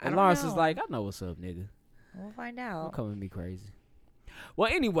like I And don't Lawrence know. is like, I know what's up, nigga. We'll find Don't out. come at me crazy.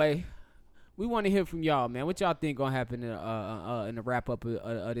 Well, anyway, we want to hear from y'all, man. What y'all think gonna happen in the wrap up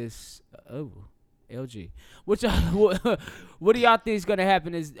of this? LG. What y'all? What do y'all think is gonna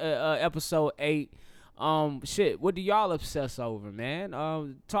happen? Is episode 8? Shit, what do y'all obsess over, man?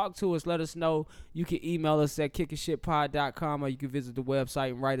 Talk to us. Let us know. You can email us at kickingshitpod.com, or you can visit the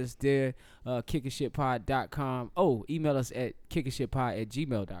website and write us there, kickingshitpod.com. Oh, email us at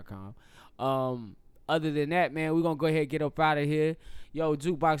kickingshitpod@gmail.com. Other than that, man, we're going to go ahead and get up out of here. Yo,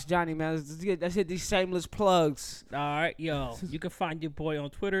 Jukebox Johnny, man, let's hit these shameless plugs. All right, yo. You can find your boy on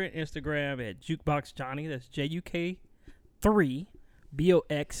Twitter and Instagram at Jukebox Johnny. That's JUK3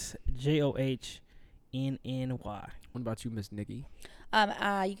 BOXJOHNNY. What about you, Miss Nikki?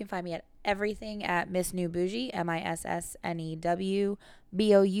 You can find me at everything at Miss New Bougie, MISSNEWBOURGIE.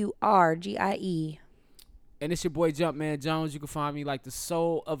 And it's your boy Jumpman Jones. You can find me like the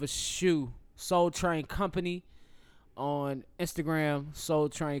Soul of a Shoe, Soul Train Company on Instagram, Soul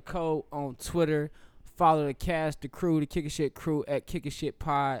Train Co. on Twitter. Follow the cast, the crew, the Kickin' Shit crew at Kickin' Shit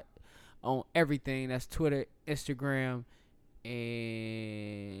Pod on everything. That's Twitter, Instagram, and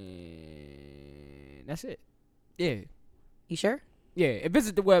that's it. Yeah. You sure? Yeah. And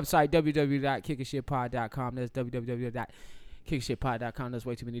visit the website, www.kickingshitpod.com. That's www.kickingshitpod.com. There's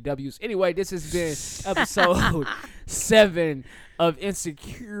way too many W's. Anyway, this has been episode 7 of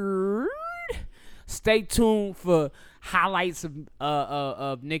Insecure. Stay tuned for highlights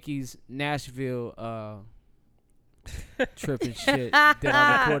of Nikki's Nashville trip and shit that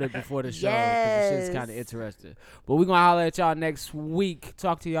I recorded before the show. 'Cause the shit's kind of interesting. But we're going to holler at y'all next week.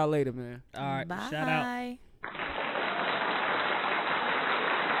 Talk to y'all later, man. All right, Bye. shout out.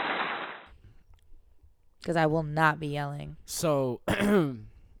 Because I will not be yelling. So,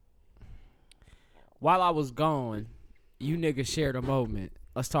 while I was gone, you niggas shared a moment.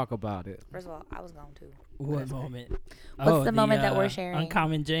 Let's talk about it. First of all, I was going to. What moment? What's the moment that we're sharing?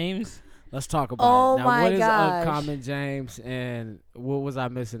 Uncommon James. Let's talk about Oh it. Now, my what is gosh. Uncommon James, and what was I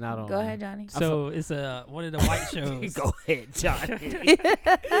missing out on? Go ahead, Johnny. So it's one of the white shows. Go ahead, Johnny.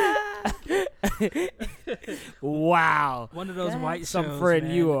 Wow. One of those Go white Some shows, friend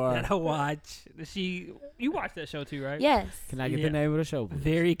man, you are. that I watch. You watch that show too, right? Yes. Can I get Yeah. the name of the show, please?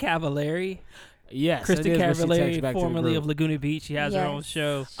 Very Cavallari. Yes. Kristen it is what she Cavallari, texts back to the formerly group. of Laguna Beach. She has her own Yes.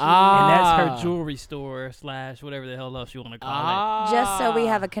 show. And Ah. that's her jewelry store / whatever the hell else you want to call Ah. Just so we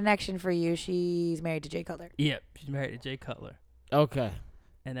have a connection for you, she's married to Jay Cutler. it. Yep. She's married to Jay Cutler. Okay.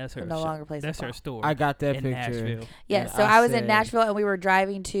 And that's her No show. longer plays That's her football. store. I got that in picture. Nashville. Yes, And so I was said- in Nashville and we were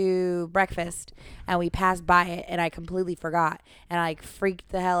driving to breakfast and we passed by it and I completely forgot and I freaked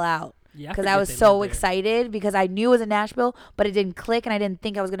the hell out Yeah, because forget I was they so lived there. excited because I knew it was in Nashville, but it didn't click and I didn't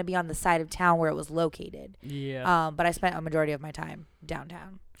think I was going to be on the side of town where it was located. Yeah. But I spent a majority of my time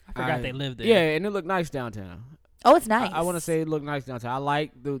downtown. I forgot they lived there. Yeah, and it looked nice downtown. Oh, it's nice. I want to say it looked nice downtown. I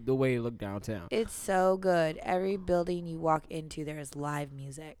like the way it looked downtown. It's so good. Every building you walk into, there is live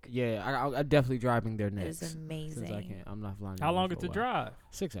music. Yeah, I'm definitely driving there It next. is amazing. Since I can't. I'm not flying. How long is is the drive?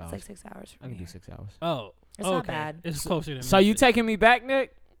 6 It's hours. like 6 hours I from can do here. 6 hours. Oh. It's okay. not bad. It's closer than So you Memphis. taking me back,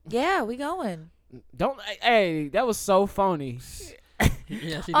 Nick? Yeah, we going. Don't. Hey, that was so phony.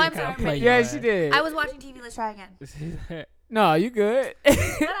 Yeah, she Oh, did I'm kinda sorry. play Yeah, your she ass. did. I was watching TV. Let's try again. No, you good. But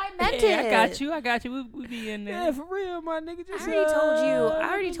I meant Yeah, it. I got you. We be in there. Yeah, for real, my nigga. I Just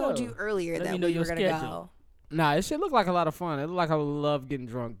already told you earlier Let that me know we your were gonna schedule. go. Nah, it shit look like a lot of fun. It look like I would love getting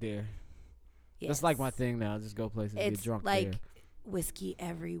drunk there. That's like Yes. my thing now. Just go places and It's get drunk like there. whiskey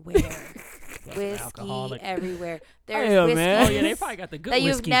everywhere. Whiskey alcoholic. everywhere. There's Hell, whiskey man. Oh yeah, they probably got the good that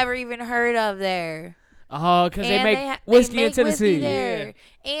you've whiskey. never even heard of there. Oh, because they And make they whiskey make in Tennessee. whiskey there.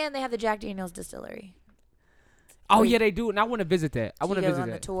 And they have the Jack Daniels distillery. Oh yeah, they do, and I want to visit that. I So want to you go visit on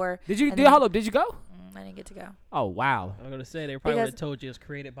the that. tour. Did you? and Did then- hold up? Did you go? I didn't get to go. Oh wow. I'm gonna say they probably would have Because- told you it's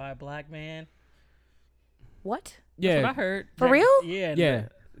created by a black man. What? That's what I Yeah. heard. For real? Yeah. and Yeah.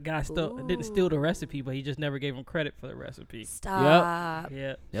 the guy didn't steal the recipe, but he just never gave him credit for the recipe. Stop. Yeah.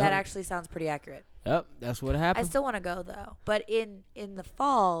 Yep. That actually sounds pretty accurate. Yep. That's what I happened. still want to go though. But in the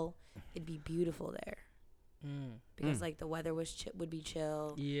fall, it'd be beautiful there because like the weather would be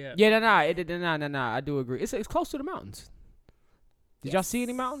chill. Yeah. Yeah, nah. I do agree. It's close to the mountains. Did y'all see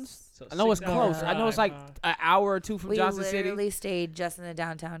any mountains? So I know it's 6 hour close. I know it's like drive, an hour or two from We Johnson literally City. stayed just in the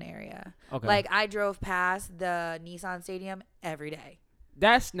downtown area. Okay. Like I drove past the Nissan Stadium every day.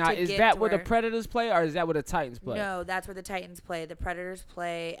 That's not. to Is get that to where the where- Predators play, or is that where the Titans play? No, that's where the Titans play. The Predators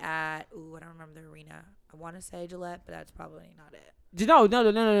play at I don't remember the arena. I want to say Gillette, but that's probably not it.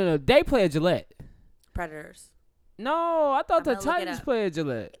 No. They play at Gillette. Predators. No, I thought I'm the gonna look it Titans up. play at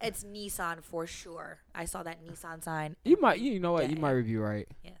Gillette. It's Nissan for sure. I saw that Nissan sign. You might. You know what? You day. might review right.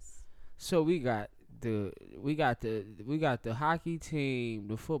 Yes. So we got the hockey team,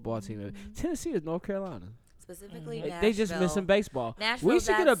 the football team. Tennessee is North Carolina. Specifically, They just missing Nashville. baseball. We Nashville's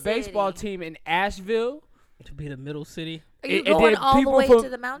should get that a baseball city. team in Asheville. To be the middle city. Are you and going then all the people way from- to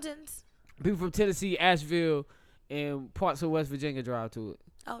the mountains? People from Tennessee, Asheville, and parts of West Virginia drive to it.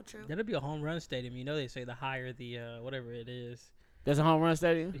 Oh, true. That'll be a home run stadium. You know they say the higher the whatever it is. That's a home run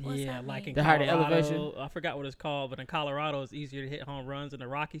stadium? What's Yeah, that like in mean? The higher the Colorado. elevation? I forgot what it's called, but in Colorado it's easier to hit home runs in the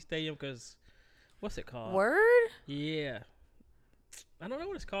Rocky Stadium because what's it called? Word? Yeah. I don't know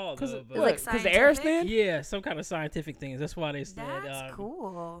what it's called Because though. But Like the air's scientific? thin? yeah, some kind of scientific things. That's why they said That's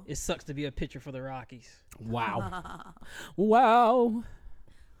cool. it sucks to be a pitcher for the Rockies. Wow. wow, Wow.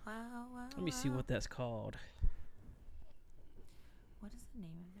 wow. Let me see what that's called. What is the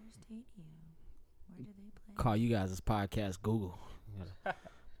name of their stadium? Where do they play? Call you guys this podcast Google.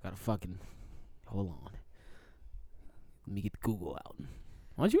 Gotta fucking hold on. Let me get Google out.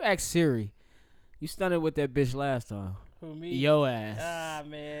 Why don't you ask Siri? You stunned with that bitch last time. Who me? Yo ass. Ah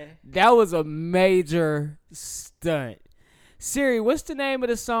man. That was a major stunt. Siri, what's the name of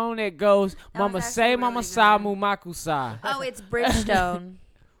the song that goes Mama was say, actually Mama really sa, good. mumaku sa? Oh, it's Bridgestone.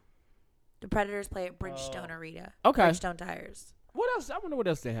 The Predators play at Bridgestone Oh. Arena. Okay. Bridgestone Tires. What else? I wonder what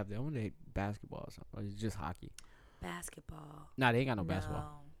else they have there. I wonder they basketball or something. Or is it just hockey? Basketball. Nah, they ain't got no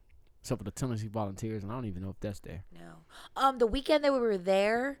basketball. Except for the Tennessee Volunteers, and I don't even know if that's there. No. The weekend that we were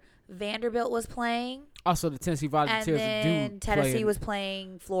there, Vanderbilt was playing, Also, the Tennessee and Volunteers do then Tennessee play was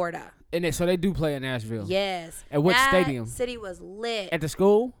playing Florida. so they do play in Nashville. Yes. At what That stadium? City was lit. At the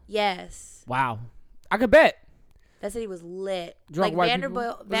school? Yes. Wow. I could bet. That city was lit. Drunk Like white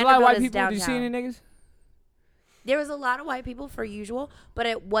Vanderbilt. people. There's a lot of white is people. downtown. Did you see any niggas? There was a lot of white people for usual, but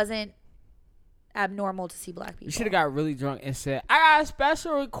it wasn't abnormal to see black people. You should have got really drunk and said, I got a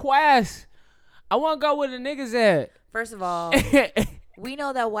special request. I want to go where the niggas at. First of all, we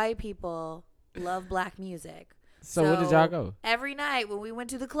know that white people love black music. So where did y'all go? Every night when we went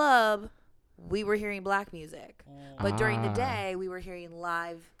to the club, we were hearing black music. But during the Ah. day, we were hearing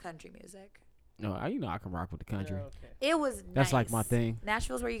live country music. No, you know I can rock with the country. It was That's like nice. my thing.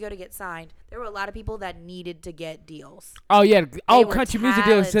 Nashville's where you go to get signed. There were a lot of people that needed to get deals. Oh yeah, were country music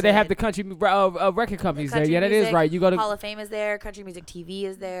deals. So they have the talented. country record companies there. Country Yeah, that is music, right. You go to Hall of Fame is there. Country Music TV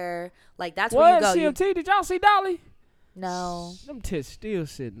is there. Like, that's where you what go. CMT? Did y'all see Dolly? No. Them tits still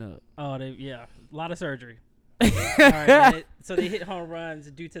sitting up. Oh, a lot of surgery. All right, so they hit home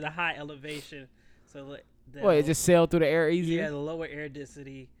runs due to the high elevation. So What? It just sailed through the air easier. yeah, the lower air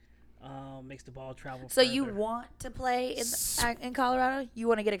density makes the ball travel. So you further. want to play in Colorado? You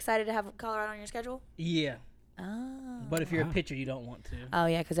want to get excited to have Colorado on your schedule? Yeah, Oh. but if you're a pitcher, you don't want to. Oh,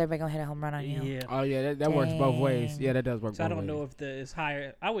 yeah, because everybody going to hit a home run on you. Yeah. Oh yeah, that works both ways. Dang. Yeah, that does work. So both I don't ways. know if it's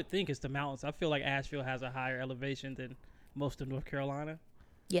higher. I would think it's the mountains. I feel like Asheville has a higher elevation than most of North Carolina.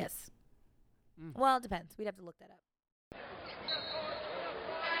 Yes. Mm. Well, it depends. We'd have to look that up.